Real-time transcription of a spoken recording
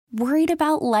Worried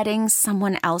about letting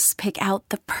someone else pick out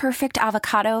the perfect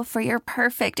avocado for your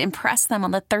perfect impress them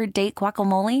on the third date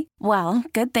guacamole? Well,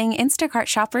 good thing Instacart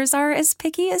shoppers are as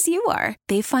picky as you are.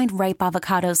 They find ripe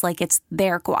avocados like it's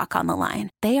their guac on the line.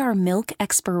 They are milk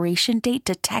expiration date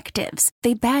detectives.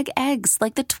 They bag eggs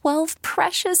like the 12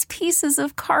 precious pieces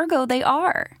of cargo they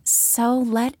are. So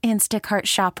let Instacart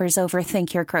shoppers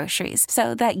overthink your groceries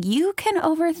so that you can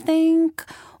overthink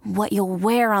what you'll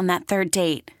wear on that third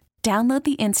date. Download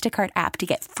the Instacart app to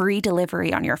get free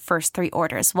delivery on your first 3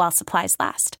 orders while supplies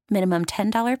last. Minimum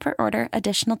 $10 per order.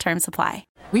 Additional terms apply.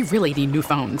 We really need new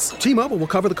phones. T-Mobile will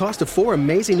cover the cost of 4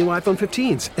 amazing new iPhone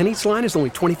 15s, and each line is only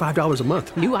 $25 a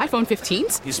month. New iPhone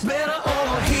 15s? It's better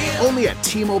over here. Only at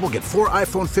T-Mobile, get 4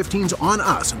 iPhone 15s on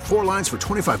us and 4 lines for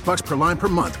 $25 per line per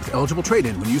month with eligible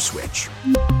trade-in when you switch.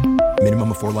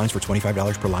 Minimum of 4 lines for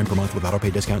 $25 per line per month with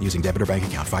autopay discount using debit or bank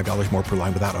account. $5 more per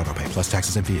line without autopay, plus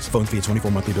taxes and fees. Phone fee at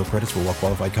 24 monthly bill credits for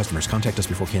well-qualified customers. Contact us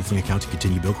before canceling account to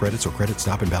continue bill credits or credit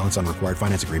stop and balance on required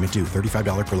finance agreement due.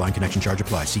 $35 per line connection charge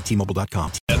applies. See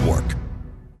T-Mobile.com. Network.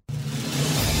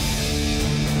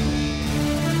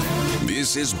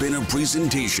 This has been a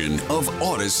presentation of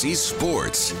Odyssey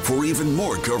Sports. For even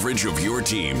more coverage of your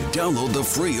team, download the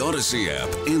free Odyssey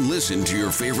app and listen to your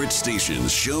favorite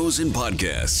stations, shows, and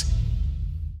podcasts.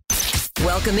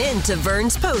 Welcome in to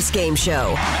Vern's Postgame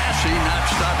Show. Massey not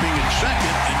stopping at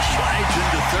second and slides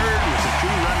into third with a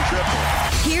 2-run triple.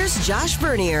 Here's Josh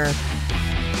Vernier.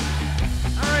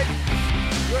 All right,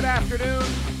 good afternoon.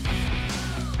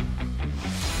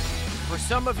 For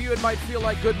some of you, it might feel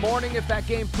like good morning if that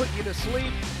game put you to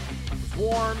sleep. It was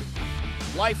warm,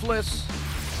 lifeless.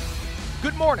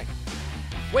 Good morning.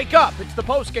 Wake up, it's the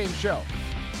Postgame Show.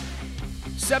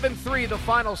 7-3 the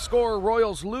final score.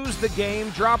 Royals lose the game,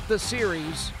 drop the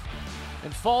series,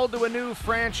 and fall to a new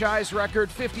franchise record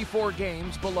 54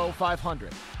 games below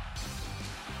 500.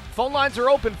 Phone lines are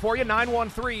open for you,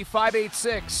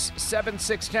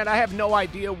 913-586-7610. I have no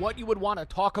idea what you would want to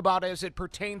talk about as it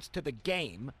pertains to the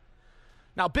game.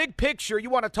 Now, big picture,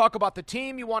 you want to talk about the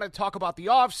team, you want to talk about the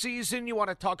offseason, you want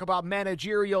to talk about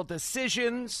managerial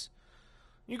decisions.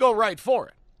 You go right for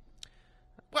it.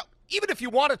 Well, even if you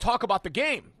want to talk about the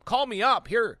game, call me up.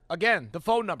 Here, again, the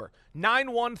phone number,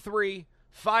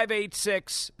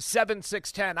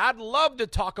 913-586-7610. I'd love to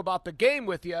talk about the game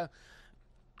with you.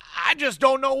 I just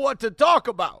don't know what to talk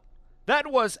about. That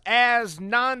was as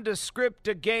nondescript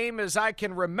a game as I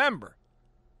can remember.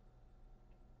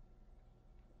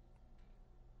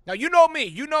 Now, you know me.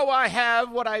 You know I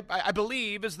have what I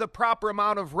believe is the proper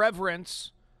amount of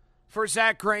reverence for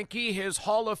Zach Greinke, his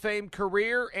Hall of Fame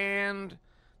career, and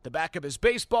the back of his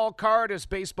baseball card, his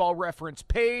baseball reference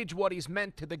page, what he's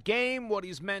meant to the game, what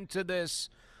he's meant to this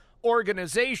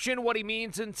organization, what he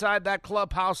means inside that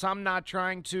clubhouse. I'm not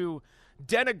trying to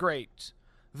denigrate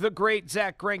the great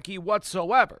Zach Greinke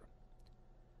whatsoever.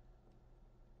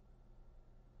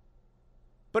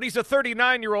 But he's a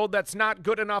 39-year-old that's not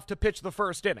good enough to pitch the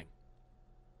first inning.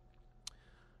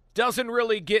 Doesn't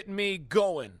really get me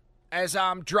going as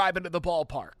I'm driving to the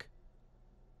ballpark.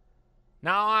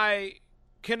 Now, I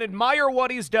can admire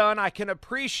what he's done. I can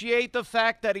appreciate the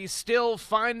fact that he's still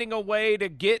finding a way to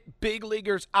get big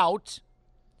leaguers out.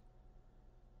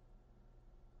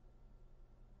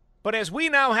 But as we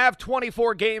now have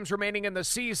 24 games remaining in the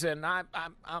season,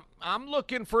 I'm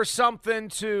looking for something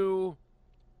to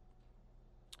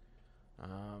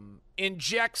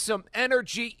inject some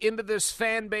energy into this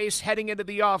fan base heading into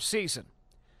the offseason.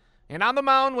 And on the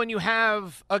mound, when you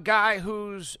have a guy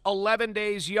who's 11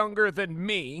 days younger than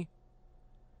me,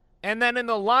 and then in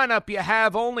the lineup you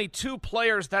have only 2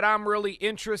 players that I'm really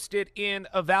interested in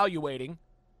evaluating,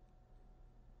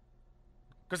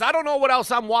 because I don't know what else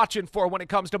I'm watching for when it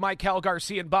comes to Maikel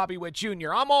Garcia and Bobby Witt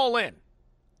Jr. I'm all in.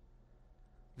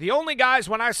 The only guys,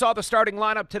 when I saw the starting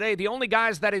lineup today, the only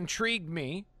guys that intrigued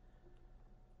me,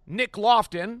 Nick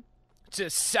Lofton, it's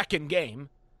his second game,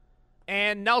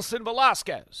 and Nelson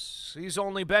Velasquez. He's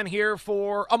only been here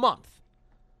for a month.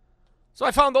 So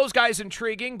I found those guys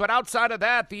intriguing, but outside of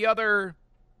that, the other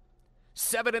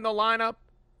 7 in the lineup,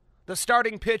 the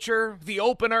starting pitcher, the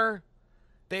opener,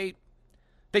 they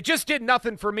just did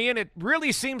nothing for me, and it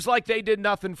really seems like they did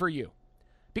nothing for you.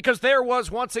 Because there was,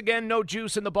 once again, no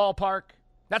juice in the ballpark.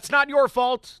 That's not your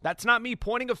fault. That's not me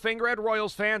pointing a finger at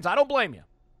Royals fans. I don't blame you.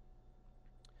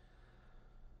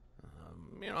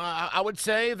 I would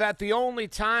say that the only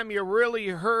time you really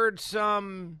heard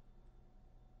some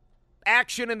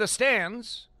action in the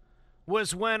stands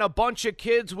was when a bunch of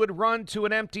kids would run to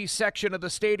an empty section of the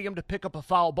stadium to pick up a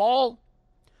foul ball,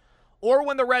 or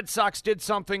when the Red Sox did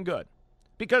something good,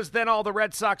 because then all the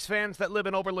Red Sox fans that live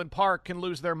in Overland Park can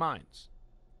lose their minds.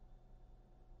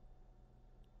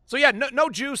 So, yeah, no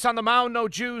juice on the mound, no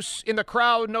juice in the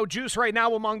crowd, no juice right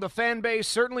now among the fan base,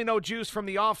 certainly no juice from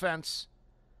the offense.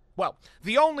 Well,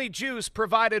 the only juice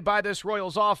provided by this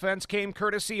Royals offense came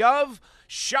courtesy of,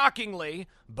 shockingly,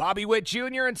 Bobby Witt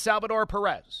Jr. and Salvador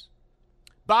Perez.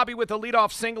 Bobby with a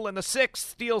leadoff single in the 6th,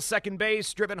 steals second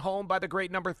base, driven home by the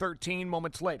great number 13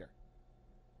 moments later.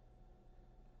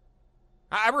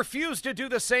 I refuse to do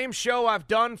the same show I've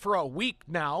done for a week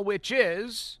now, which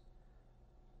is,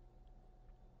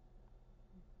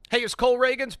 hey, is Cole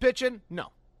Reagans pitching? No.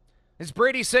 Is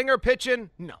Brady Singer pitching?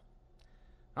 No.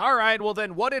 All right, well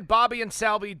then what did Bobby and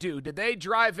Salvi do? Did they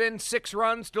drive in 6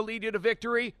 runs to lead you to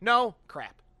victory? No?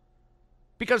 Crap.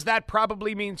 Because that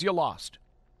probably means you lost.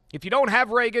 If you don't have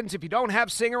Reagans, if you don't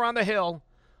have Singer on the hill,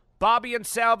 Bobby and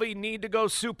Salvi need to go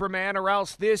Superman, or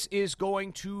else this is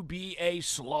going to be a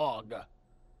slog.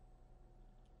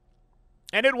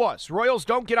 And it was. Royals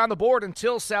don't get on the board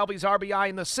until Salvi's RBI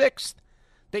in the 6th.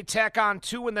 They tack on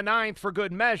 2 in the 9th for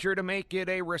good measure to make it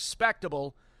a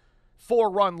respectable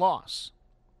 4-run loss.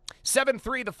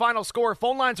 7-3 the final score.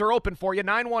 Phone lines are open for you.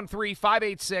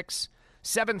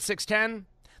 913-586-7610.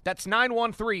 That's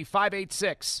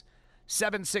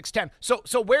 913-586-7610.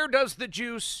 So where does the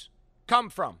juice come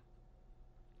from?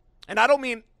 And I don't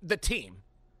mean the team.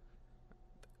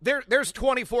 There's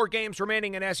 24 games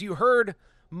remaining, and as you heard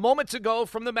moments ago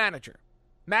from the manager,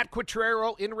 Matt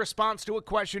Quatrero, in response to a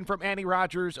question from Annie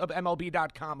Rogers of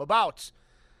MLB.com about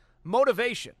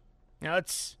motivation.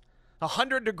 It's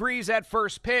 100 degrees at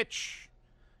first pitch.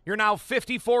 You're now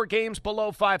 54 games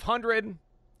below 500.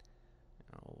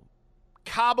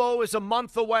 Cabo is a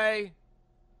month away.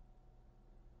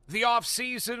 The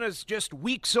offseason is just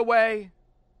weeks away.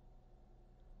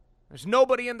 There's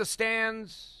nobody in the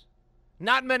stands.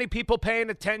 Not many people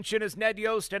paying attention as Ned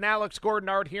Yost and Alex Gordon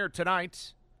aren't here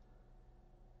tonight.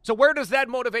 So where does that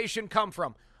motivation come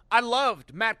from? I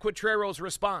loved Matt Quatrero's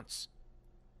response.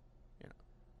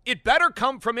 It better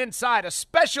come from inside,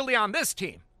 especially on this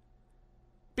team.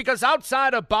 Because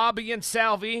outside of Bobby and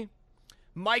Salvi,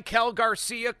 Michael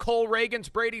Garcia, Cole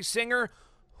Reagans, Brady Singer,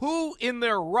 who in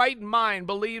their right mind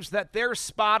believes that their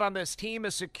spot on this team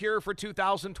is secure for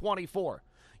 2024?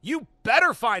 You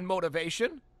better find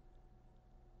motivation.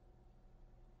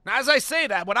 Now, as I say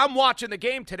that, when I'm watching the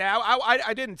game today,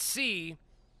 I didn't see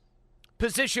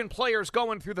position players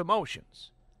going through the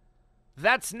motions.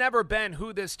 That's never been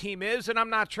who this team is, and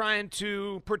I'm not trying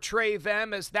to portray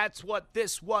them as that's what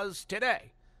this was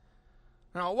today.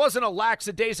 Now, it wasn't a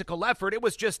lackadaisical effort. It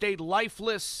was just a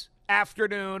lifeless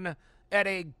afternoon at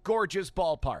a gorgeous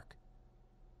ballpark.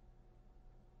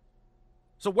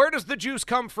 So where does the juice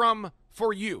come from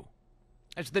for you?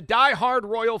 As the diehard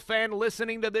Royal fan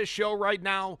listening to this show right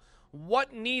now,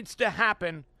 what needs to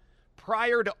happen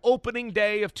prior to opening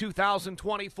day of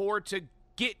 2024 to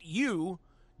get you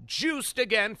juiced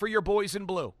again for your boys in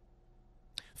blue?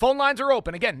 Phone lines are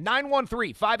open. Again,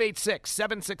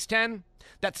 913-586-7610.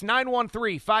 That's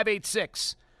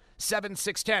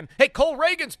 913-586-7610. Hey, Cole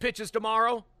Reagans pitches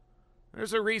tomorrow.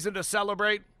 There's a reason to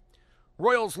celebrate.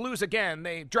 Royals lose again.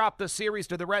 They drop the series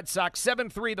to the Red Sox.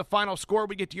 7-3 the final score.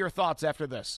 We get to your thoughts after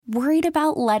this. Worried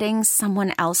about letting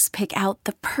someone else pick out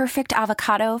the perfect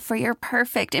avocado for your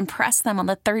perfect impress them on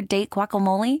the third date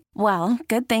guacamole? Well,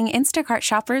 good thing Instacart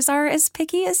shoppers are as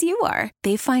picky as you are.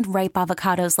 They find ripe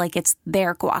avocados like it's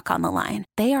their guac on the line.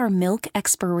 They are milk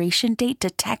expiration date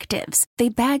detectives. They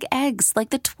bag eggs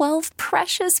like the 12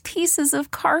 precious pieces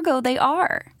of cargo they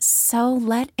are. So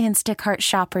let Instacart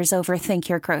shoppers overthink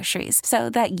your groceries so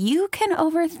that you can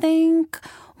overthink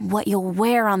what you'll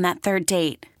wear on that third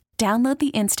date. Download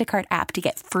the Instacart app to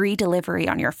get free delivery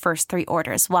on your first 3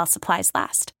 orders while supplies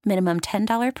last. Minimum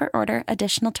 $10 per order.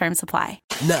 Additional terms apply.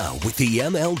 Now, with the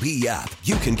MLB app,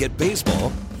 you can get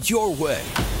baseball your way.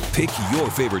 Pick your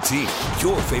favorite team,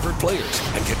 your favorite players,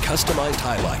 and get customized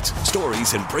highlights,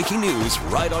 stories, and breaking news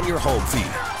right on your home feed.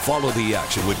 Follow the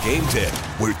action with Game Day,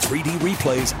 where 3D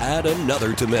replays add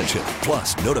another dimension.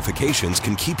 Plus, notifications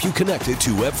can keep you connected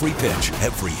to every pitch,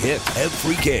 every hit,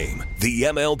 every game. The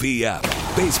MLB app.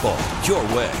 Baseball your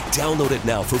way. Download it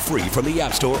now for free from the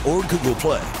App Store or Google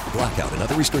Play. Blackout and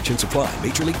other restrictions apply.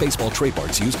 Major League Baseball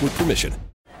trademarks used with permission.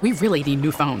 We really need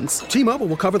new phones. T-Mobile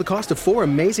will cover the cost of 4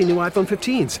 amazing new iPhone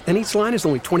 15s, and each line is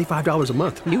only $25 a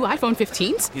month. New iPhone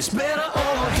 15s? It's better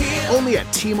over here. Only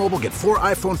at T-Mobile, get 4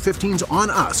 iPhone 15s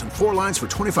on us and 4 lines for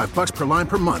 $25 per line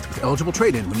per month with eligible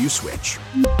trade-in when you switch.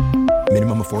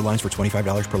 Minimum of 4 lines for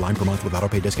 $25 per line per month with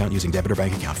autopay discount using debit or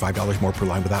bank account. $5 more per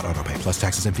line without autopay, plus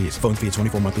taxes and fees. Phone fee at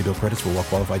 24 monthly bill credits for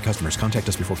well-qualified customers. Contact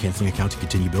us before canceling account to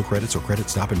continue bill credits or credit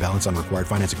stop and balance on required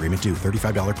finance agreement due.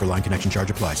 $35 per line connection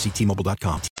charge applies. See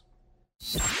T-Mobile.com.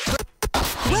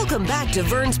 Welcome back to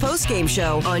Vern's Postgame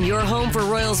Show on your home for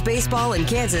Royals baseball in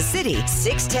Kansas City,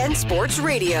 610 Sports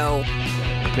Radio.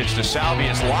 Pitch to Salvi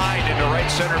is lined into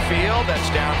right center field. That's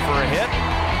down for a hit.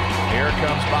 Here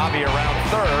comes Bobby around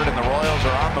third, and the Royals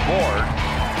are on the board.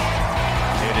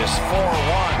 It is 4-1,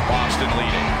 Boston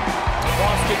leading.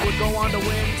 Boston would go on to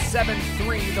win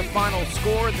 7-3, the final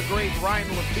score. The great Ryan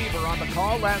Lefebvre on the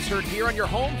call. Last heard here on your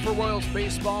home for Royals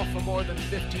baseball for more than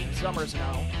 15 summers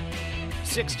now.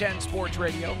 610 Sports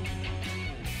Radio.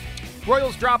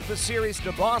 Royals drop the series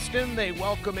to Boston. They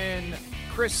welcome in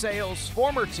Chris Sale's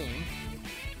former team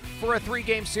for a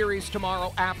 3-game series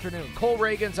tomorrow afternoon. Cole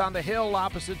Reagan's on the hill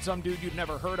opposite some dude you've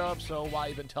never heard of, so why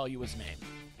even tell you his name?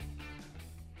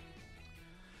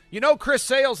 You know Chris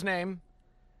Sale's name,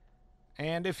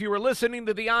 and if you were listening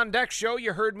to the On Deck show,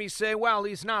 you heard me say, well,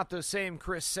 he's not the same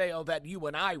Chris Sale that you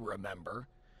and I remember.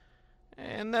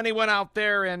 And then he went out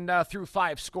there and threw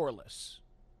 5 scoreless.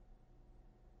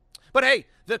 But hey,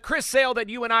 the Chris Sale that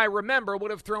you and I remember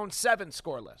would have thrown 7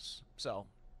 scoreless. So,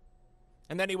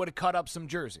 and then he would have cut up some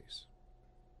jerseys.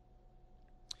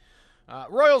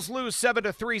 Royals lose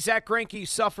 7-3. Zach Greinke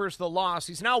suffers the loss.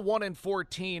 He's now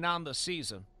 1-14 on the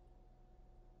season.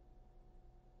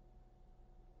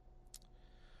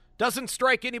 Doesn't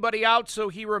strike anybody out, so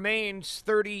he remains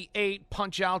 38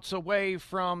 punch-outs away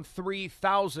from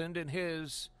 3,000 in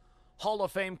his Hall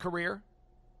of Fame career.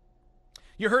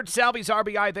 You heard Salvi's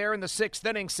RBI there in the 6th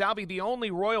inning. Salvi, the only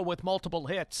Royal with multiple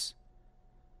hits.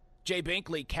 Jay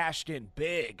Binkley cashed in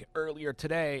big earlier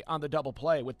today on the double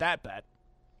play with that bet.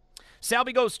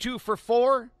 Salvi goes 2 for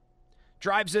 4,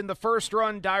 drives in the first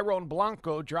run. Dairon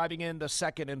Blanco driving in the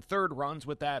second and third runs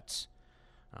with that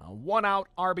 1-out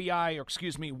RBI, or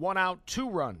 1-out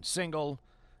 2-run single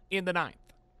in the 9th.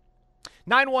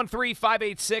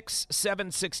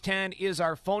 913-586-7610 is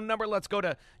our phone number. Let's go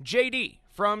to JD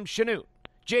from Chanute.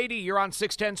 JD, you're on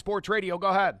 610 Sports Radio. Go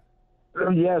ahead.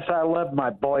 Yes, I love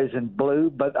my boys in blue,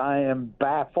 but I am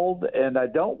baffled, and I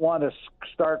don't want to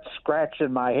start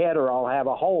scratching my head or I'll have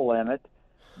a hole in it.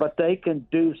 But they can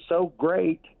do so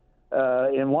great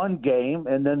in one game,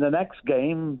 and then the next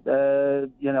game, they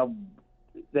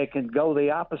can go the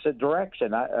opposite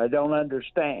direction. I don't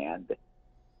understand.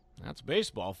 That's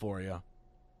baseball for you.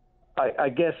 I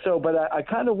guess so, but I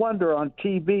kind of wonder on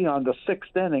TV on the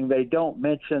 6th inning, they don't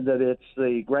mention that it's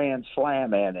the Grand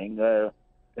Slam inning.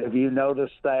 Have you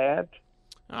noticed that?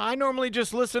 I normally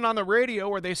just listen on the radio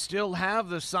where they still have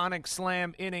the Sonic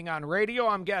Slam inning on radio.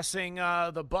 I'm guessing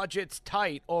the budget's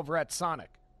tight over at Sonic.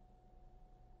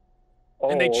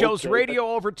 And they chose radio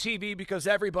over TV because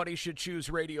everybody should choose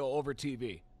radio over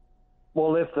TV.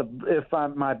 Well, if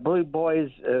my blue boys,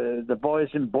 the boys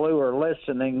in blue are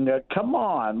listening, come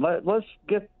on, let's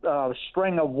get a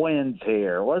string of wins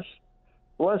here. Let's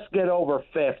get over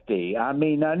 50. I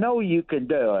mean, I know you can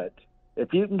do it.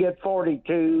 If you can get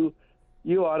 42,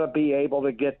 you ought to be able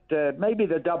to get maybe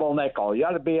the double nickel. You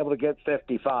ought to be able to get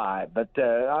 55. But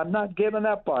I'm not giving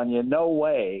up on you, no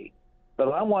way. But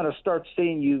I want to start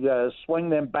seeing you swing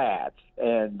them bats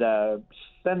and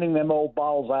sending them old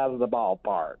balls out of the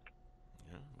ballpark.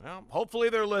 Well, hopefully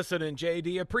they're listening,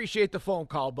 JD. Appreciate the phone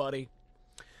call, buddy.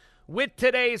 With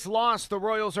today's loss, the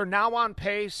Royals are now on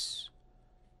pace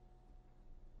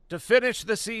to finish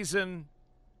the season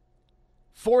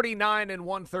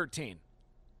 49-113.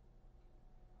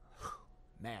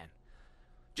 Man,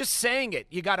 just saying it,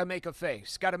 you got to make a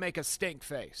face. Got to make a stink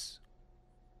face.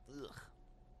 Ugh.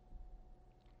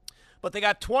 But they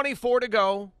got 24 to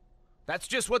go. That's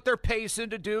just what they're pacing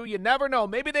to do. You never know.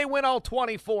 Maybe they win all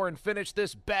 24 and finish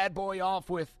this bad boy off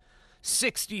with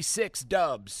 66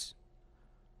 dubs.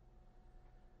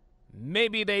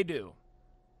 Maybe they do.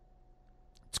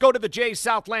 Let's go to the J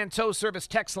Southland Tow Service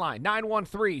text line,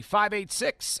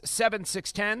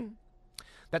 913-586-7610.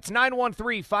 That's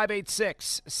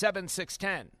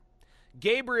 913-586-7610.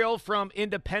 Gabriel from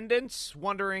Independence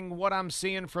wondering what I'm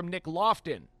seeing from Nick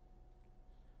Lofton.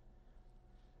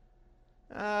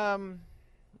 I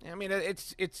mean,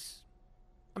 it's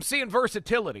I'm seeing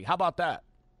versatility. How about that?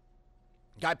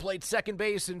 Guy played second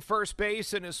base and first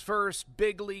base in his first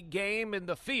big league game in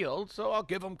the field, so I'll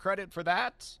give him credit for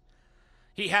that.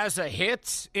 He has a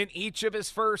hit in each of his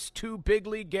first 2 big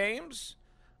league games.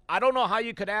 I don't know how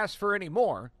you could ask for any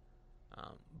more,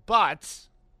 but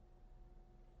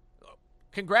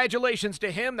congratulations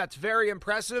to him. That's very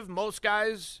impressive. Most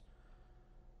guys,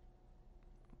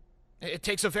 it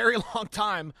takes a very long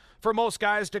time for most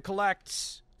guys to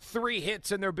collect 3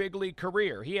 hits in their big league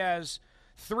career. He has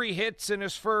 3 hits in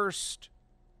his first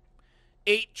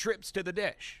 8 trips to the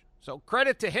dish. So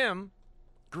credit to him.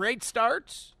 Great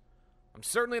starts. I'm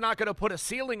certainly not going to put a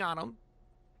ceiling on him.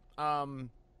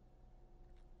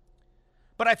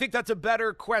 But I think that's a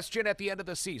better question at the end of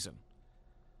the season.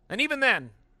 And even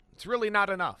then, it's really not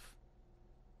enough.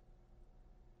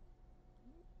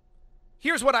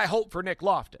 Here's what I hope for Nick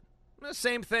Lofton. The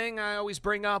same thing I always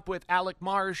bring up with Alec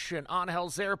Marsh and Angel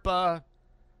Zerpa.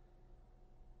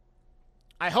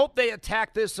 I hope they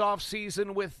attack this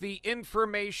offseason with the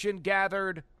information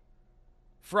gathered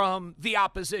from the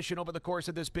opposition over the course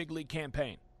of this big league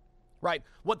campaign. Right?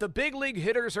 What the big league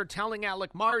hitters are telling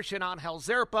Alec Marsh and Angel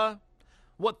Zerpa,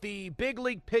 what the big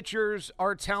league pitchers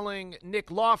are telling Nick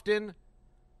Lofton.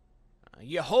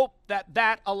 You hope that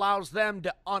that allows them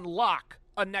to unlock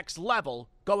a next level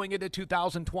going into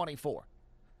 2024.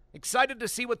 Excited to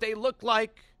see what they look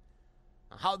like,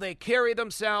 how they carry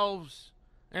themselves,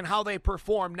 and how they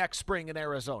perform next spring in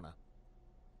Arizona.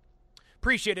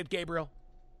 Appreciate it, Gabriel.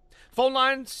 Phone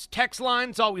lines, text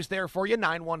lines, always there for you,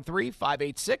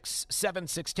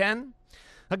 913-586-7610.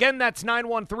 Again, that's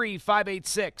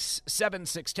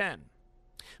 913-586-7610.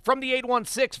 From the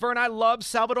 816, Vern, I love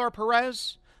Salvador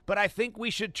Perez, but I think we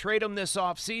should trade him this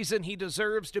offseason. He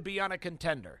deserves to be on a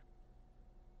contender.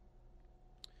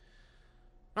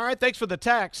 All right, thanks for the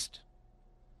text.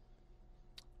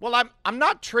 Well, I'm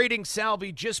not trading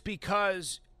Salvi just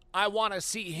because I want to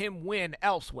see him win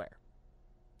elsewhere.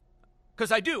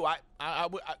 Because I do.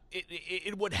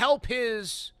 It would help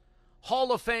his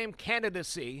Hall of Fame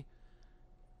candidacy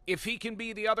if he can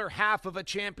be the other half of a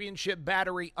championship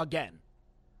battery again.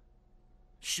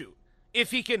 Shoot. If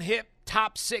he can hit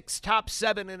top 6, top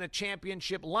 7 in a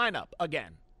championship lineup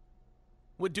again.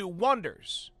 Would do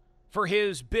wonders for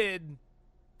his bid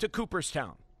to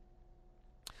Cooperstown.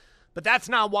 But that's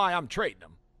not why I'm trading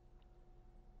him.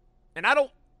 And I don't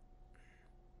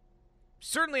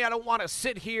want to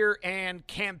sit here and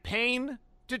campaign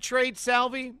to trade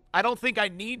Salvi. I don't think I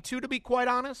need to be quite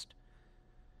honest.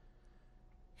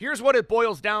 Here's what it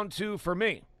boils down to for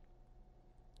me.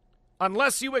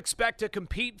 Unless you expect to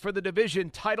compete for the division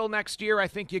title next year, I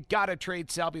think you got to trade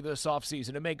Salvi this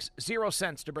offseason. It makes 0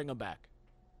 sense to bring him back.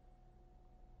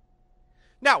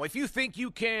 Now, if you think you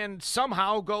can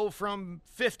somehow go from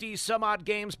 50 some odd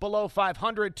games below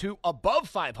 500 to above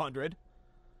 500,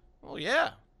 well,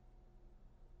 yeah.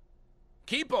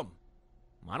 Keep him.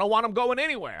 I don't want him going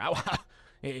anywhere.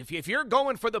 If you're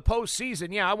going for the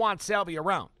postseason, yeah, I want Salvi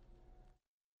around.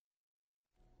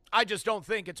 I just don't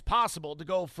think it's possible to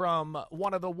go from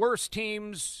one of the worst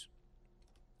teams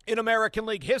in American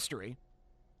League history,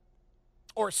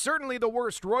 or certainly the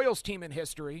worst Royals team in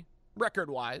history,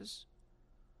 record-wise,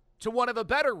 to one of the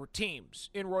better teams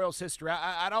in Royals history.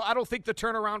 I don't think the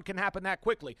turnaround can happen that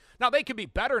quickly. Now, they could be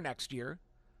better next year.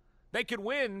 They could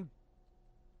win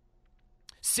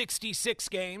 66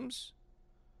 games.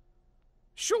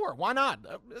 Sure, why not?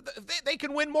 They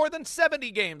can win more than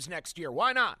 70 games next year.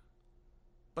 Why not?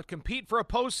 But compete for a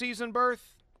postseason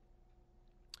berth?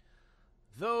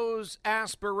 Those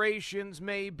aspirations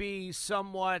may be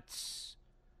somewhat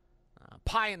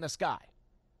pie in the sky.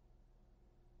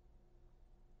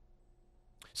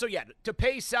 So, yeah, to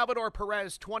pay Salvador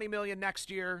Perez $20 million next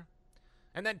year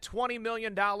and then $20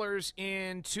 million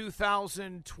in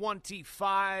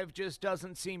 2025 just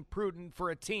doesn't seem prudent for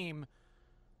a team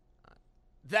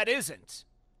that isn't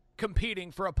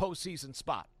competing for a postseason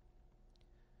spot.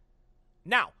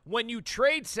 Now, when you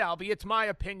trade Salvi, it's my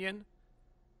opinion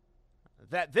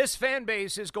that this fan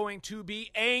base is going to be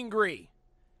angry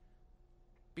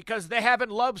because they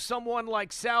haven't loved someone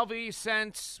like Salvi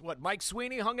since, Mike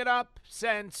Sweeney hung it up?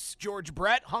 Since George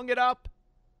Brett hung it up?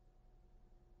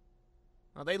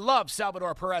 Well, they love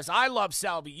Salvador Perez. I love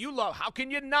Salvi. You love. How can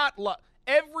you not love?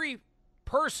 Every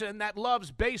person that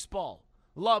loves baseball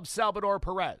loves Salvador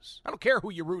Perez. I don't care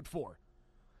who you root for.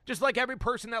 Just like every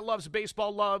person that loves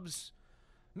baseball loves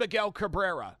Miguel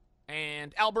Cabrera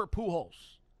and Albert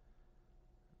Pujols.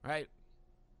 Right?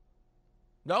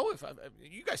 No,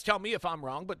 you guys tell me if I'm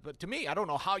wrong, but to me, I don't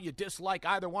know how you dislike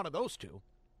either one of those two.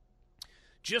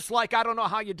 Just like I don't know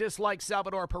how you dislike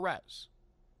Salvador Perez.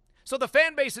 So the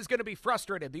fan base is going to be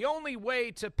frustrated. The only way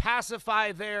to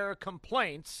pacify their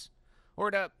complaints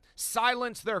or to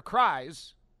silence their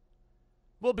cries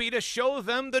will be to show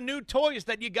them the new toys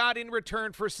that you got in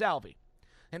return for Salvi.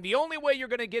 And the only way you're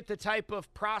going to get the type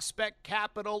of prospect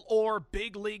capital or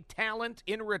big league talent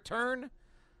in return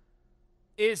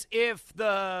is if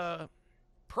the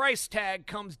price tag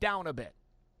comes down a bit.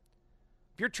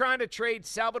 If you're trying to trade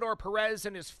Salvador Perez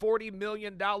and his $40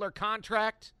 million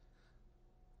contract,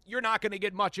 you're not going to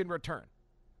get much in return.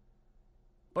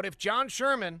 But if John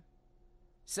Sherman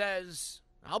says,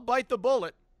 I'll bite the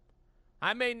bullet,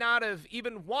 I may not have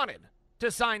even wanted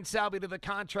to sign Salvi to the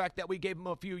contract that we gave him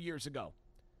a few years ago.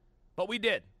 But we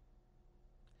did.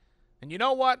 And you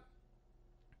know what?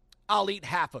 I'll eat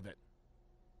half of it.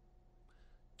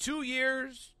 2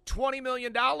 years, $20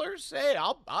 million? Hey,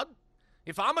 I'll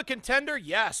if I'm a contender,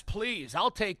 yes, please. I'll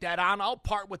take that on. I'll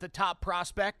part with the top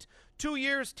prospect. 2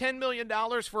 years, $10 million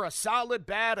for a solid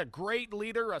bat, a great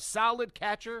leader, a solid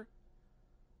catcher,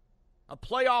 a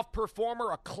playoff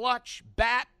performer, a clutch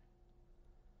bat.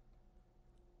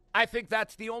 I think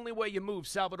that's the only way you move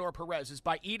Salvador Perez is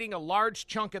by eating a large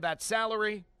chunk of that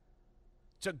salary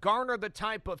to garner the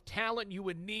type of talent you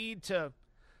would need to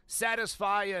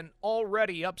satisfy an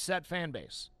already upset fan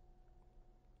base.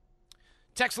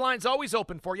 Text line's always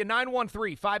open for you,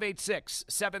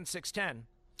 913-586-7610.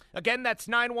 Again, that's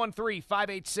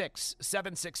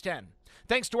 913-586-7610.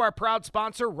 Thanks to our proud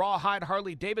sponsor, Rawhide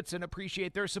Harley-Davidson.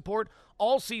 Appreciate their support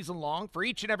all season long for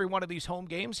each and every one of these home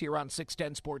games here on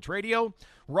 610 Sports Radio.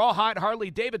 Rawhide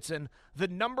Harley-Davidson, the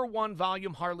 #1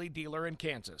 volume Harley dealer in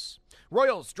Kansas.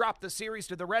 Royals drop the series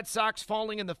to the Red Sox,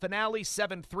 falling in the finale.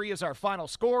 7-3 is our final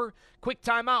score. Quick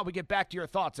timeout. We get back to your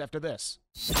thoughts after this.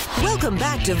 Welcome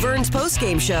back to Vern's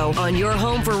Postgame Show on your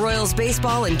home for Royals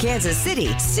baseball in Kansas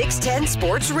City, 610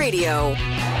 Sports Radio.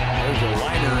 There's a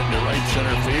liner into right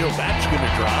center field. That's going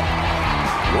to drop.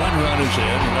 One run is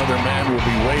in. Another man will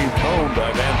be waved home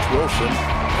by Vance Wilson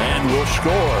and will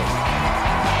score.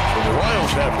 So the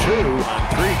Royals have 2 on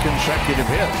 3 consecutive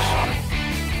hits.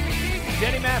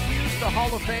 Denny Matthews, the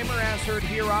Hall of Famer, as heard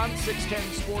here on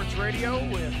 610 Sports Radio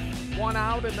with 1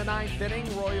 out in the 9th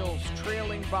inning. Royals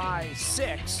trailing by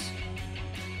 6.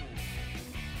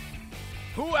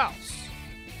 Who else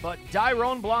but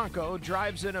Dairon Blanco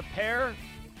drives in a pair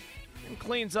and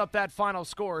cleans up that final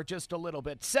score just a little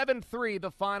bit. 7-3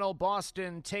 the final.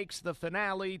 Boston takes the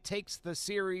finale, takes the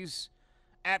series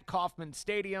at Kauffman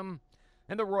Stadium,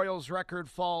 and the Royals' record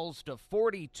falls to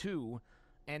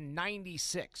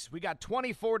 42-96. We got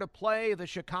 24 to play. The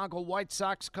Chicago White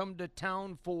Sox come to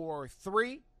town for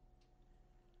 3.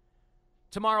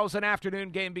 Tomorrow's an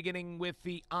afternoon game beginning with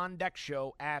the On Deck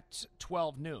Show at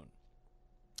 12 noon.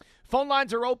 Phone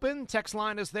lines are open. Text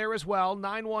line is there as well,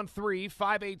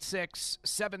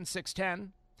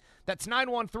 913-586-7610. That's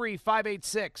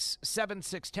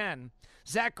 913-586-7610.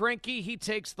 Zach Greinke, he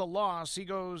takes the loss. He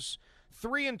goes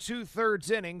 3 2/3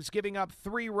 innings, giving up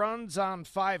 3 runs on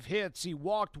 5 hits. He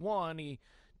walked 1. He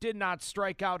did not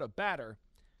strike out a batter.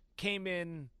 Came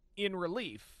in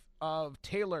relief of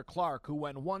Taylor Clark, who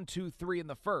went 1-2-3 in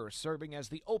the first, serving as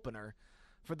the opener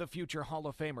for the future Hall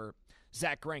of Famer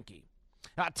Zach Greinke.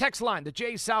 Text line, the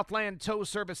Jay Southland Tow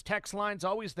Service text line's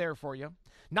always there for you.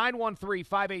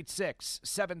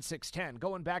 913-586-7610.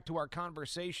 Going back to our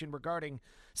conversation regarding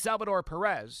Salvador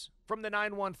Perez from the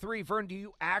 913, Vern, do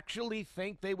you actually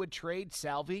think they would trade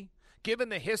Salvi, given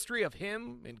the history of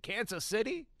him in Kansas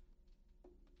City?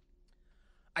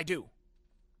 I do.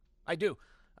 I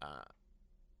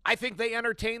think they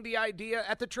entertained the idea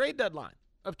at the trade deadline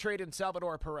of trading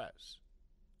Salvador Perez.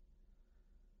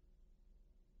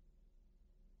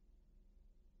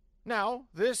 Now,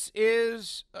 this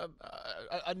is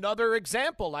another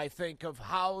example, I think, of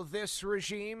how this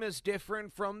regime is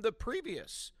different from the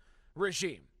previous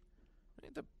regime.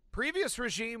 The previous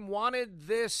regime wanted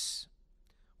this,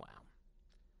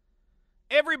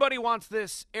 everybody wants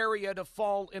this area to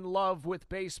fall in love with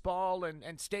baseball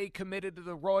and stay committed to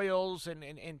the Royals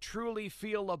and truly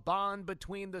feel a bond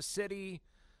between the city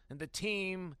and the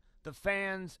team, the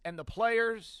fans, and the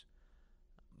players.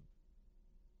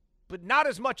 But not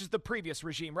as much as the previous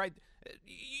regime, right?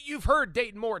 You've heard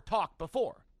Dayton Moore talk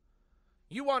before.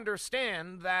 You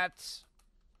understand that,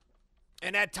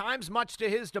 and at times much to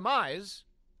his demise,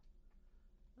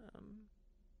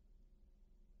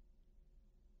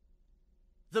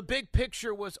 the big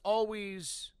picture was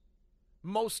always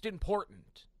most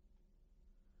important.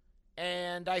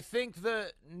 And I think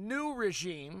the new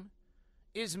regime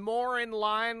is more in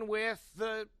line with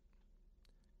the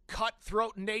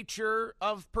cutthroat nature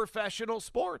of professional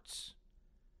sports.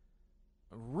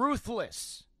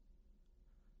 Ruthless.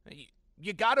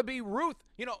 You got to be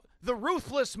the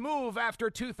ruthless move after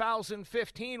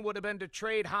 2015 would have been to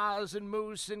trade Haas and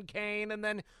Moose and Kane, and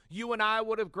then you and I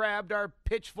would have grabbed our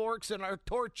pitchforks and our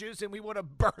torches and we would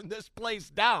have burned this place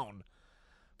down.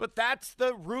 But that's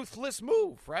the ruthless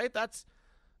move, right? That's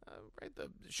right.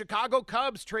 The Chicago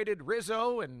Cubs traded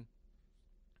Rizzo and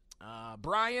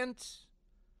Bryant.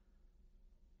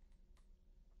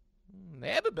 They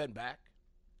haven't been back.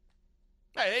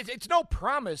 It's no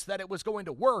promise that it was going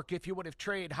to work if you would have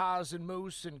traded Haas and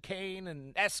Moose and Kane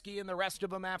and Esky and the rest of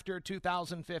them after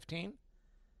 2015.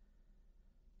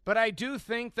 But I do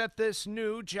think that this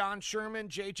new John Sherman,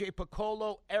 J.J.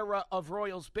 Piccolo era of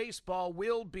Royals baseball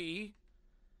will be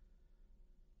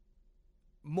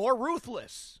more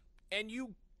ruthless. And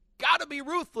you got to be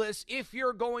ruthless if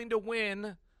you're going to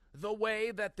win the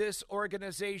way that this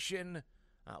organization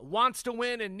wants to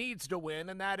win and needs to win,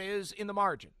 and that is in the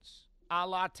margins, a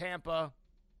la Tampa,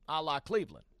 a la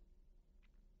Cleveland.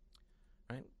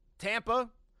 Right? Tampa,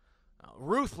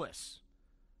 ruthless.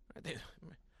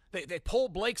 They pull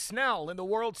Blake Snell in the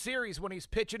World Series when he's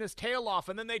pitching his tail off,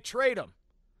 and then they trade him.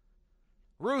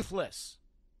 Ruthless.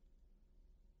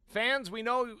 Fans, we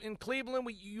know in Cleveland,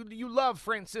 you love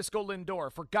Francisco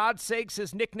Lindor. For God's sakes,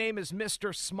 his nickname is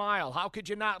Mr. Smile. How could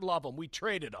you not love him? We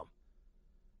traded him.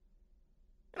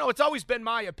 It's always been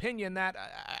my opinion that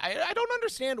I don't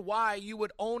understand why you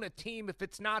would own a team if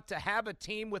it's not to have a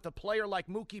team with a player like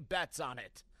Mookie Betts on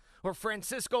it or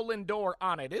Francisco Lindor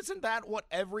on it. Isn't that what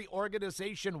every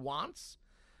organization wants?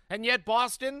 And yet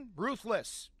Boston,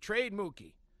 ruthless, trade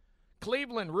Mookie.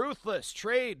 Cleveland, ruthless,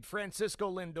 trade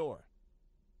Francisco Lindor.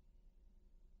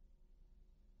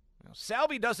 Now,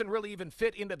 Salvi doesn't really even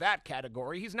fit into that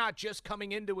category. He's not just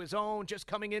coming into his own, just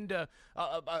coming into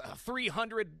a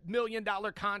 $300 million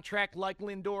contract like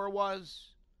Lindor was.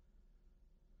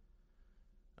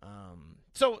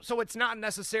 So it's not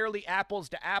necessarily apples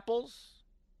to apples.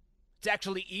 It's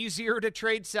actually easier to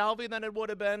trade Salvi than it would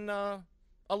have been a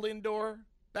Lindor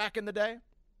back in the day.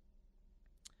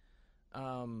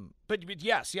 But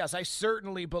yes, I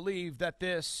certainly believe that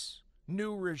this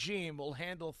new regime will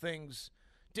handle things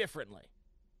differently.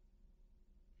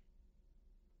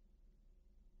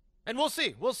 And we'll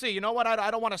see. You know what? I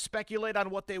don't want to speculate on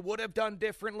what they would have done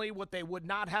differently, what they would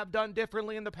not have done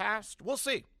differently in the past. We'll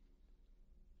see.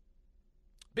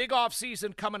 Big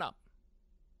offseason coming up.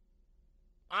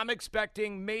 I'm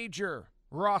expecting major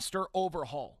roster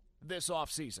overhaul this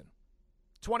offseason.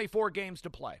 24 games to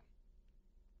play.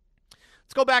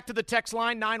 Let's go back to the text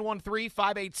line,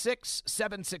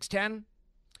 913-586-7610.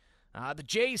 The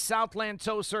Jay's Southland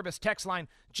Tow Service text line.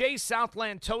 Jay's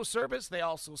Southland Tow Service, they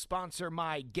also sponsor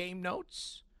my game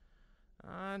notes.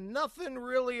 Nothing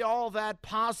really all that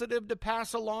positive to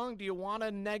pass along. Do you want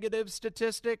a negative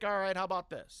statistic? All right, how about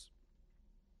this?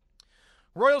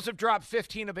 Royals have dropped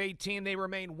 15 of 18. They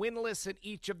remain winless in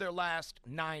each of their last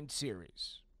 9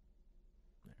 series.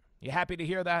 You happy to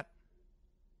hear that?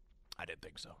 I didn't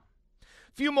think so.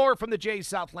 A few more from the Jay's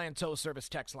Southland Tow Service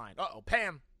text line. Uh-oh,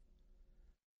 Pam.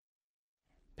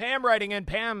 Pam writing in.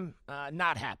 Pam,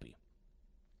 not happy.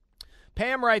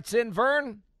 Pam writes in,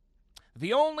 Vern,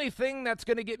 the only thing that's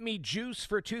going to get me juice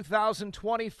for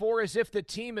 2024 is if the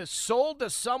team is sold to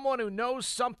someone who knows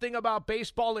something about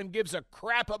baseball and gives a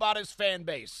crap about his fan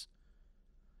base.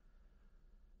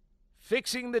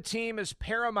 Fixing the team is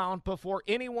paramount before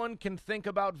anyone can think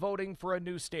about voting for a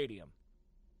new stadium.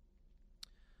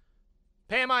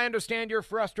 Pam, I understand you're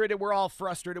frustrated. We're all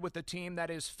frustrated with the team that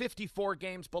is 54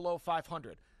 games below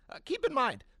 500. Keep in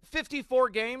mind, 54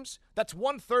 games, that's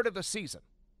 1/3 of the season.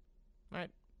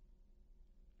 Right?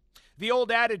 The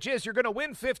old adage is you're going to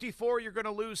win 54, you're going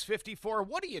to lose 54.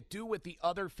 What do you do with the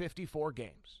other 54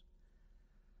 games?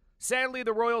 Sadly,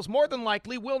 the Royals more than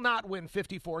likely will not win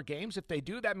 54 games. If they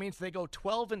do, that means they go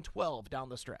 12-12 down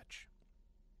the stretch.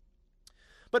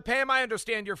 But Pam, I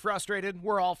understand you're frustrated.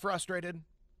 We're all frustrated.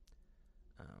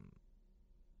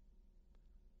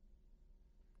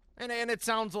 And it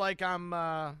sounds like I'm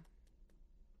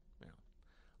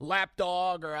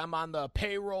lapdog or I'm on the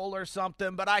payroll or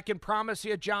something, but I can promise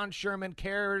you John Sherman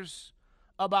cares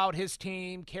about his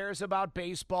team, cares about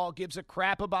baseball, gives a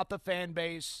crap about the fan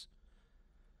base.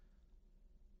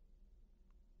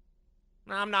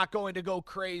 I'm not going to go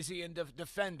crazy and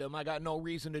defend him. I got no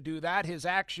reason to do that. His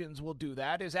actions will do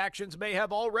that. His actions may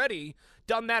have already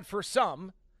done that for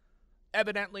some.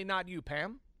 Evidently not you,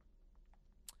 Pam.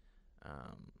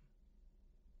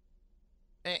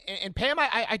 And Pam,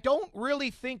 I don't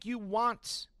really think you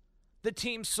want the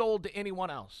team sold to anyone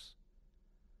else.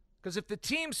 Because if the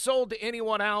team's sold to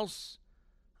anyone else,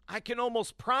 I can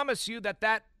almost promise you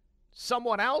that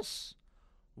someone else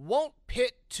won't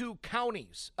pit 2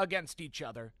 counties against each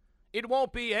other. It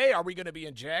won't be, hey, are we going to be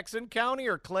in Jackson County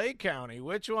or Clay County?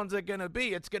 Which one's it going to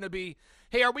be? It's going to be,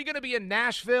 hey, are we going to be in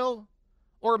Nashville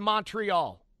or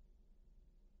Montreal?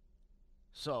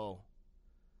 So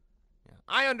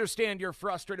I understand you're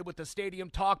frustrated with the stadium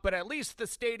talk, but at least the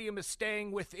stadium is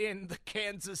staying within the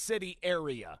Kansas City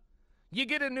area. You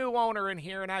get a new owner in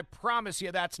here, and I promise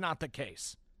you that's not the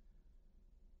case.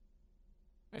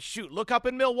 Shoot, look up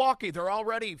in Milwaukee. They're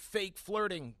already fake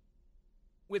flirting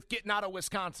with getting out of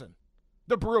Wisconsin.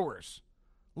 The Brewers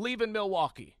leaving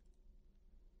Milwaukee.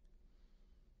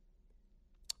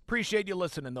 Appreciate you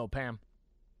listening, though, Pam.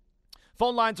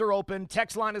 Phone lines are open.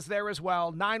 Text line is there as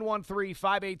well,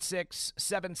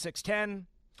 913-586-7610.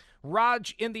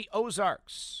 Raj in the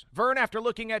Ozarks. Vern, after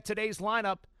looking at today's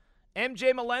lineup,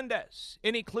 MJ Melendez,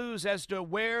 any clues as to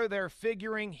where they're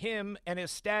figuring him and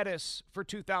his status for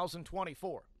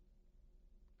 2024?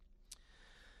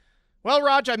 Well,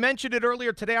 Raj, I mentioned it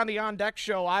earlier today on the On Deck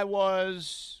show.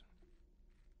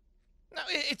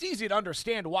 It's easy to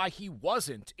understand why he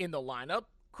wasn't in the lineup.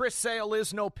 Chris Sale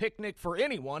is no picnic for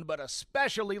anyone, but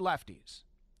especially lefties.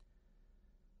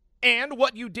 And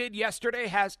what you did yesterday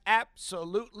has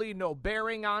absolutely no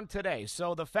bearing on today.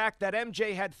 So the fact that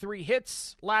MJ had 3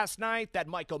 hits last night, that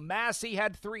Michael Massey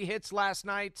had 3 hits last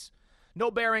night, no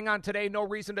bearing on today, no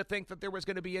reason to think that there was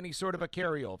going to be any sort of a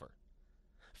carryover.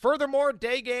 Furthermore,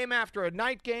 day game after a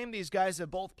night game, these guys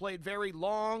have both played very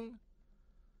long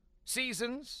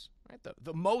seasons, right?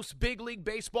 The most big league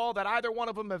baseball that either one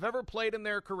of them have ever played in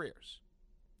their careers.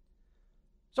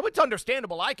 So it's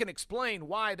understandable. I can explain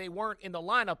why they weren't in the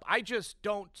lineup. I just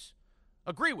don't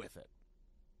agree with it.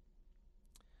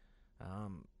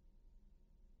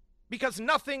 Because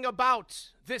nothing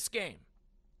about this game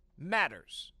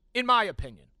matters, in my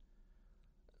opinion.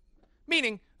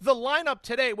 Meaning, the lineup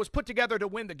today was put together to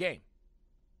win the game.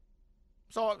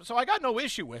 So I got no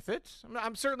issue with it.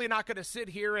 I'm certainly not going to sit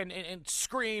here and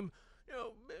scream,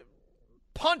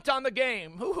 punt on the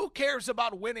game. Who cares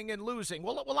about winning and losing?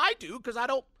 Well, I do, because I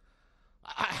don't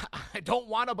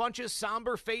want a bunch of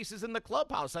somber faces in the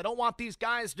clubhouse. I don't want these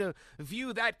guys to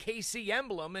view that KC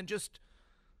emblem and just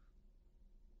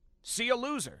see a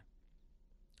loser.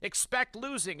 Expect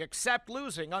losing, accept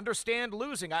losing, understand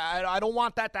losing. I don't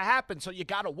want that to happen, so you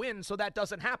got to win so that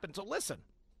doesn't happen. So listen,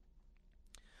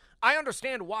 I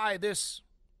understand why this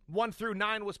 1 through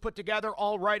 9 was put together,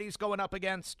 all righties going up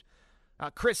against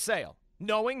Chris Sale,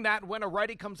 knowing that when a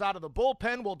righty comes out of the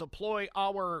bullpen, we'll deploy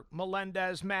our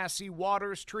Melendez, Massey,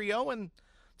 Waters trio, and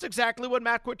it's exactly what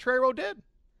Matt Quatrero did.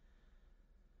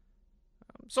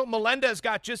 So Melendez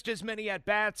got just as many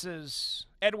at-bats as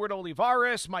Edward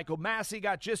Olivares. Michael Massey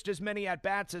got just as many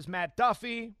at-bats as Matt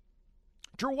Duffy.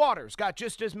 Drew Waters got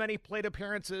just as many plate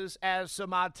appearances as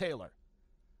Samad Taylor.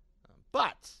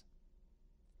 But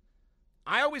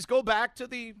I always go back to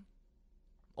the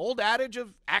old adage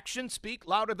of actions speak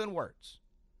louder than words.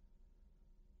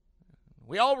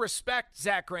 We all respect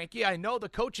Zach Greinke. I know the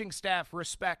coaching staff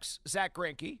respects Zach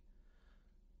Greinke.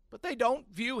 But they don't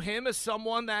view him as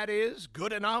someone that is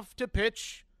good enough to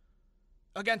pitch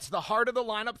against the heart of the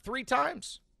lineup 3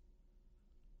 times.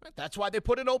 That's why they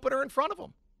put an opener in front of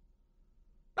him.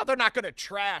 Now, they're not going to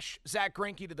trash Zach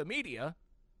Greinke to the media,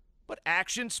 but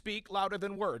actions speak louder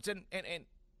than words. And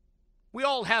we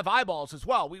all have eyeballs as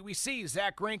well. We see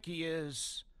Zach Greinke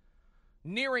is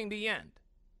nearing the end.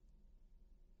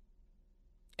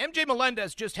 MJ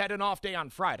Melendez just had an off day on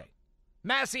Friday.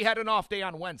 Massey had an off day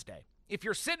on Wednesday. If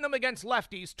you're sitting them against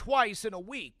lefties twice in a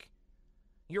week,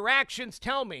 your actions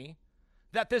tell me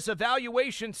that this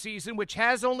evaluation season, which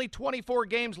has only 24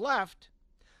 games left,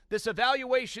 this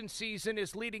evaluation season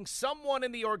is leading someone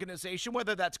in the organization,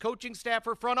 whether that's coaching staff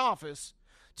or front office,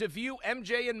 to view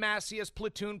MJ and Massey as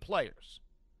platoon players.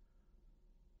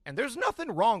 And there's nothing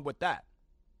wrong with that.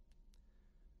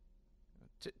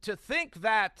 To think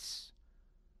that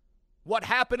what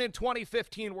happened in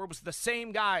 2015, where it was the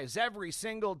same guys every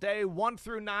single day, 1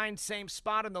 through 9, same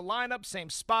spot in the lineup,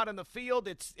 same spot in the field.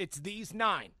 It's these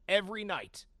 9 every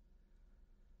night.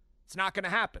 It's not going to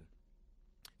happen.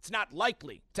 It's not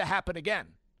likely to happen again.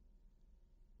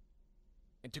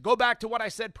 And to go back to what I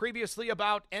said previously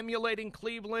about emulating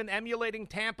Cleveland, emulating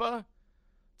Tampa,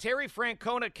 Terry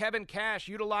Francona, Kevin Cash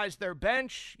utilized their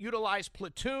bench, utilized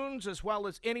platoons, as well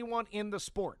as anyone in the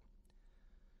sport.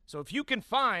 So if you can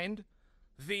find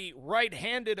the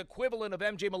right-handed equivalent of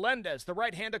MJ Melendez, the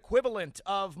right-hand equivalent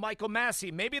of Michael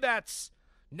Massey, maybe that's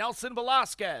Nelson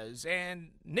Velasquez and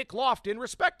Nick Lofton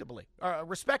respectively.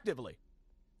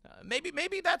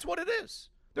 Maybe that's what it is.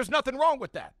 There's nothing wrong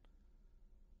with that.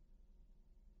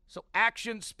 So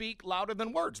actions speak louder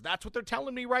than words. That's what they're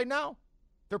telling me right now.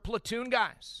 They're platoon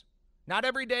guys. Not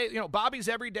every day. Bobby's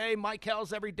every day.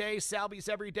 Michael's every day. Salvy's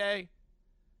every day.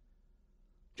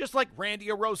 Just like Randy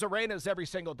Arozarena's every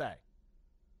single day.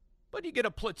 But you get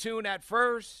a platoon at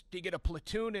first. You get a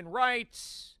platoon in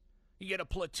rights. You get a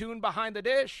platoon behind the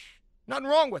dish. Nothing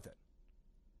wrong with it.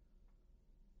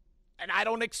 And I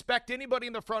don't expect anybody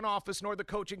in the front office nor the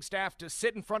coaching staff to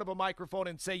sit in front of a microphone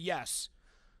and say, yes,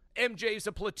 MJ's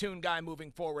a platoon guy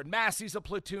moving forward. Massey's a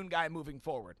platoon guy moving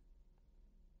forward.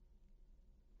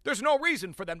 There's no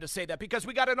reason for them to say that because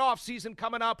we got an offseason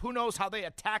coming up. Who knows how they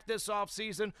attack this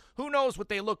offseason? Who knows what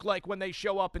they look like when they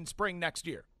show up in spring next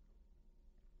year?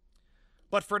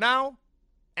 But for now,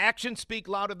 actions speak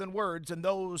louder than words, and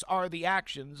those are the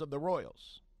actions of the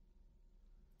Royals.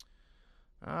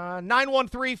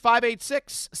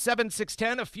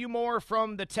 913-586-7610. A few more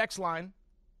from the text line.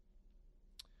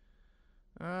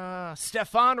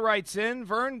 Stefan writes in,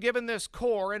 Vern, given this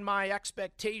core and my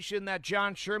expectation that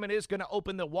John Sherman is going to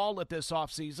open the wallet this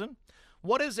offseason,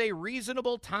 what is a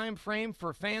reasonable time frame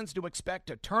for fans to expect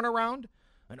a turnaround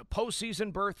and a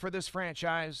postseason berth for this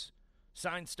franchise?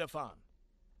 Signed, Stefan.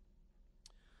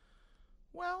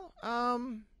 Well,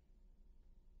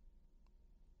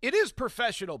 it is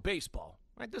professional baseball,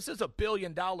 right? This is a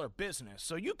billion-dollar business,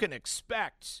 so you can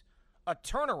expect a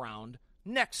turnaround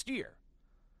next year.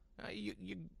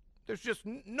 There's just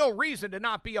no reason to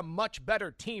not be a much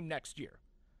better team next year.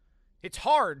 It's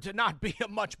hard to not be a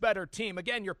much better team.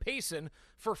 Again, you're pacing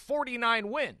for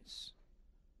 49 wins.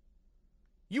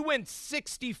 You win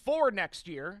 64 next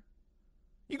year.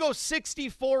 You go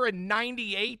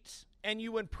 64-98, and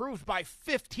you improve by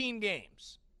 15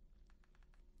 games.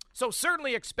 So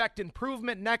certainly expect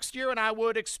improvement next year, and I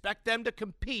would expect them to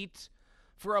compete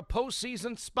for a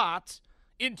postseason spot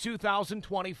in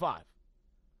 2025.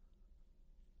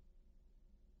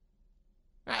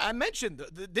 I mentioned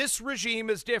this regime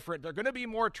is different. They're going to be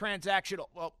more transactional.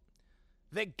 Well,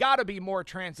 they got to be more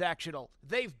transactional.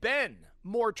 They've been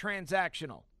more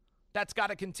transactional. That's got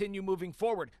to continue moving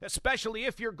forward, especially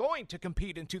if you're going to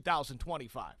compete in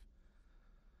 2025.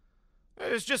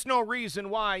 There's just no reason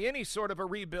why any sort of a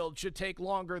rebuild should take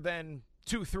longer than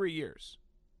 2-3 years.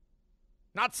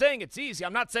 Not saying it's easy.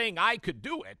 I'm not saying I could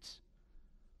do it.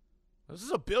 This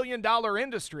is a billion-dollar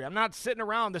industry. I'm not sitting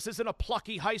around. This isn't a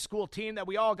plucky high school team that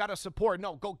we all got to support.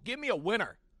 No, go give me a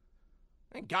winner.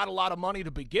 I ain't got a lot of money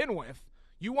to begin with.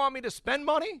 You want me to spend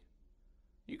money?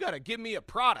 You got to give me a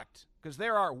product, because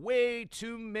there are way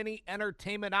too many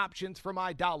entertainment options for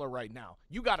my dollar right now.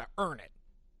 You got to earn it.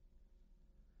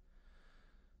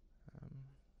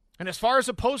 And as far as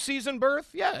a postseason berth,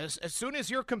 yeah, as soon as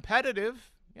you're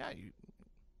competitive, yeah,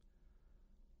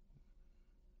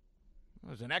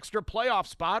 there's an extra playoff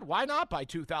spot. Why not by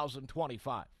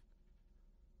 2025?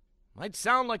 Might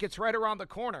sound like it's right around the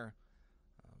corner.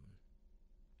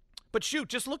 But shoot,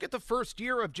 just look at the first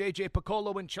year of J.J.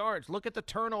 Picollo in charge. Look at the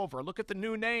turnover. Look at the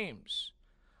new names.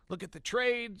 Look at the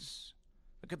trades.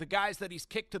 Look at the guys that he's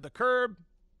kicked to the curb.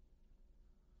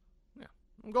 Yeah,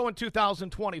 I'm going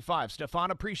 2025, Stefan.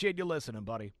 Appreciate you listening,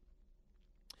 buddy.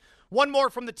 One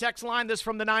more from the text line. This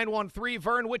from the 913.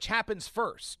 Vern, which happens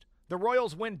first? The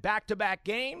Royals win back-to-back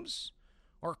games,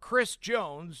 or Chris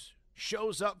Jones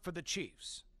shows up for the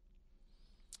Chiefs?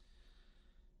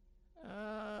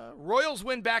 Royals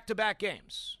win back-to-back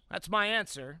games. That's my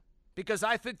answer, because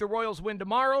I think the Royals win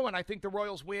tomorrow, and I think the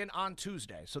Royals win on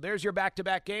Tuesday. So there's your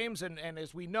back-to-back games, and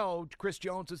as we know, Chris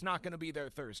Jones is not going to be there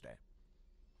Thursday.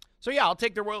 So, yeah, I'll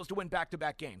take the Royals to win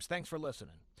back-to-back games. Thanks for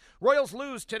listening. Royals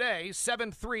lose today,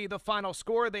 7-3, the final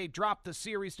score. They dropped the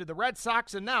series to the Red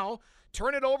Sox, and now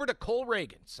turn it over to Cole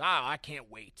Reagans. I can't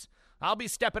wait. I'll be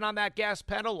stepping on that gas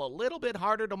pedal a little bit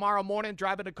harder tomorrow morning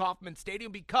driving to Kauffman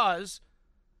Stadium, because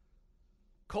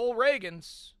Cole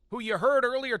Reagans, who you heard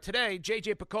earlier today,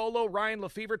 J.J. Picollo, Ryan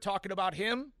Lefevre talking about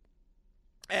him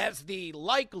as the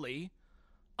likely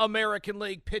American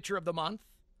League Pitcher of the Month.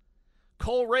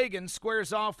 Cole Reagans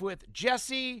squares off with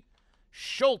Jesse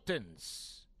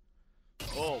Schultens.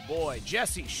 Oh, boy,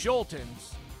 Jesse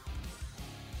Schultens.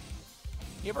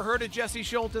 You ever heard of Jesse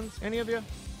Schultens? Any of you?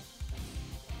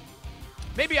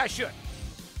 Maybe I should.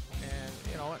 And,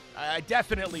 you know, I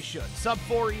definitely should.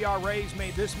 Sub-4 ERAs,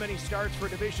 made this many starts for a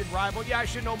division rival. Yeah, I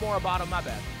should know more about him. My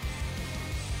bad.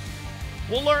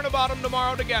 We'll learn about him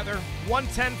tomorrow together.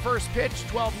 1:10 first pitch,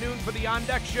 12 noon for the On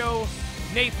Deck Show.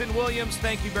 Nathan Williams,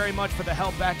 thank you very much for the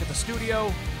help back at the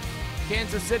studio.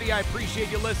 Kansas City, I appreciate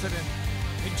you listening.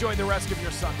 Enjoy the rest of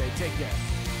your Sunday. Take care.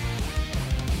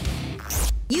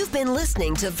 You've been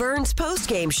listening to Vern's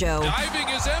Postgame Show. Diving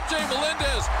is MJ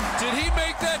Melendez. Did he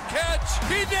make that catch?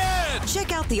 He did!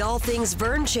 Check out the All Things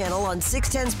Vern channel on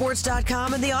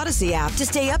 610sports.com and the Odyssey app to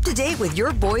stay up to date with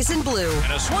your boys in blue.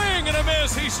 And a swing and a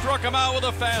miss. He struck him out with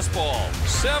a fastball.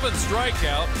 7th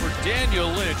strikeout for Daniel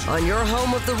Lynch. On your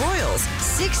home of the Royals,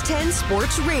 610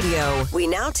 Sports Radio. We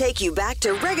now take you back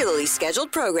to regularly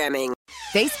scheduled programming.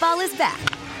 Baseball is back,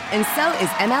 and so is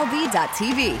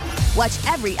MLB.tv. Watch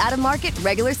every out-of-market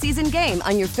regular season game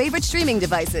on your favorite streaming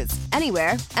devices,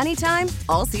 anywhere, anytime,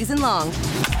 all season long.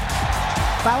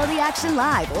 Follow the action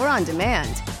live or on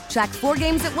demand. Track 4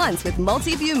 games at once with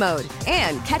multi-view mode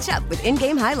and catch up with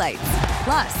in-game highlights.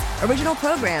 Plus, original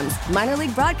programs, minor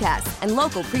league broadcasts, and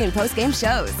local pre- and post-game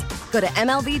shows. Go to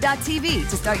MLB.tv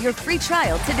to start your free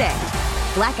trial today.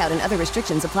 Blackout and other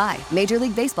restrictions apply. Major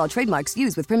League Baseball trademarks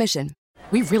used with permission.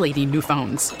 We really need new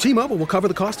phones. T-Mobile will cover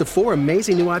the cost of 4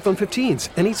 amazing new iPhone 15s,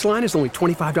 and each line is only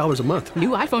 $25 a month. New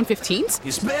iPhone 15s?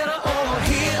 It's better over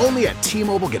here. Only at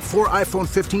T-Mobile, get 4 iPhone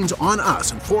 15s on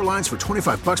us and 4 lines for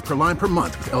 $25 per line per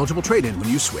month with eligible trade-in when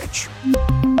you switch.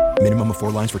 Minimum of 4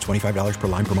 lines for $25 per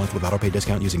line per month with autopay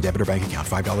discount using debit or bank account.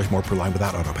 $5 more per line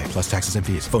without autopay, plus taxes and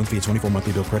fees. Phone fee at 24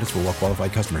 monthly bill credits for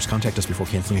well-qualified customers. Contact us before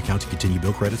canceling account to continue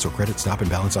bill credits or credit stop and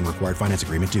balance on required finance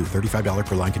agreement due. $35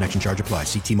 per line connection charge applies.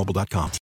 See T-Mobile.com.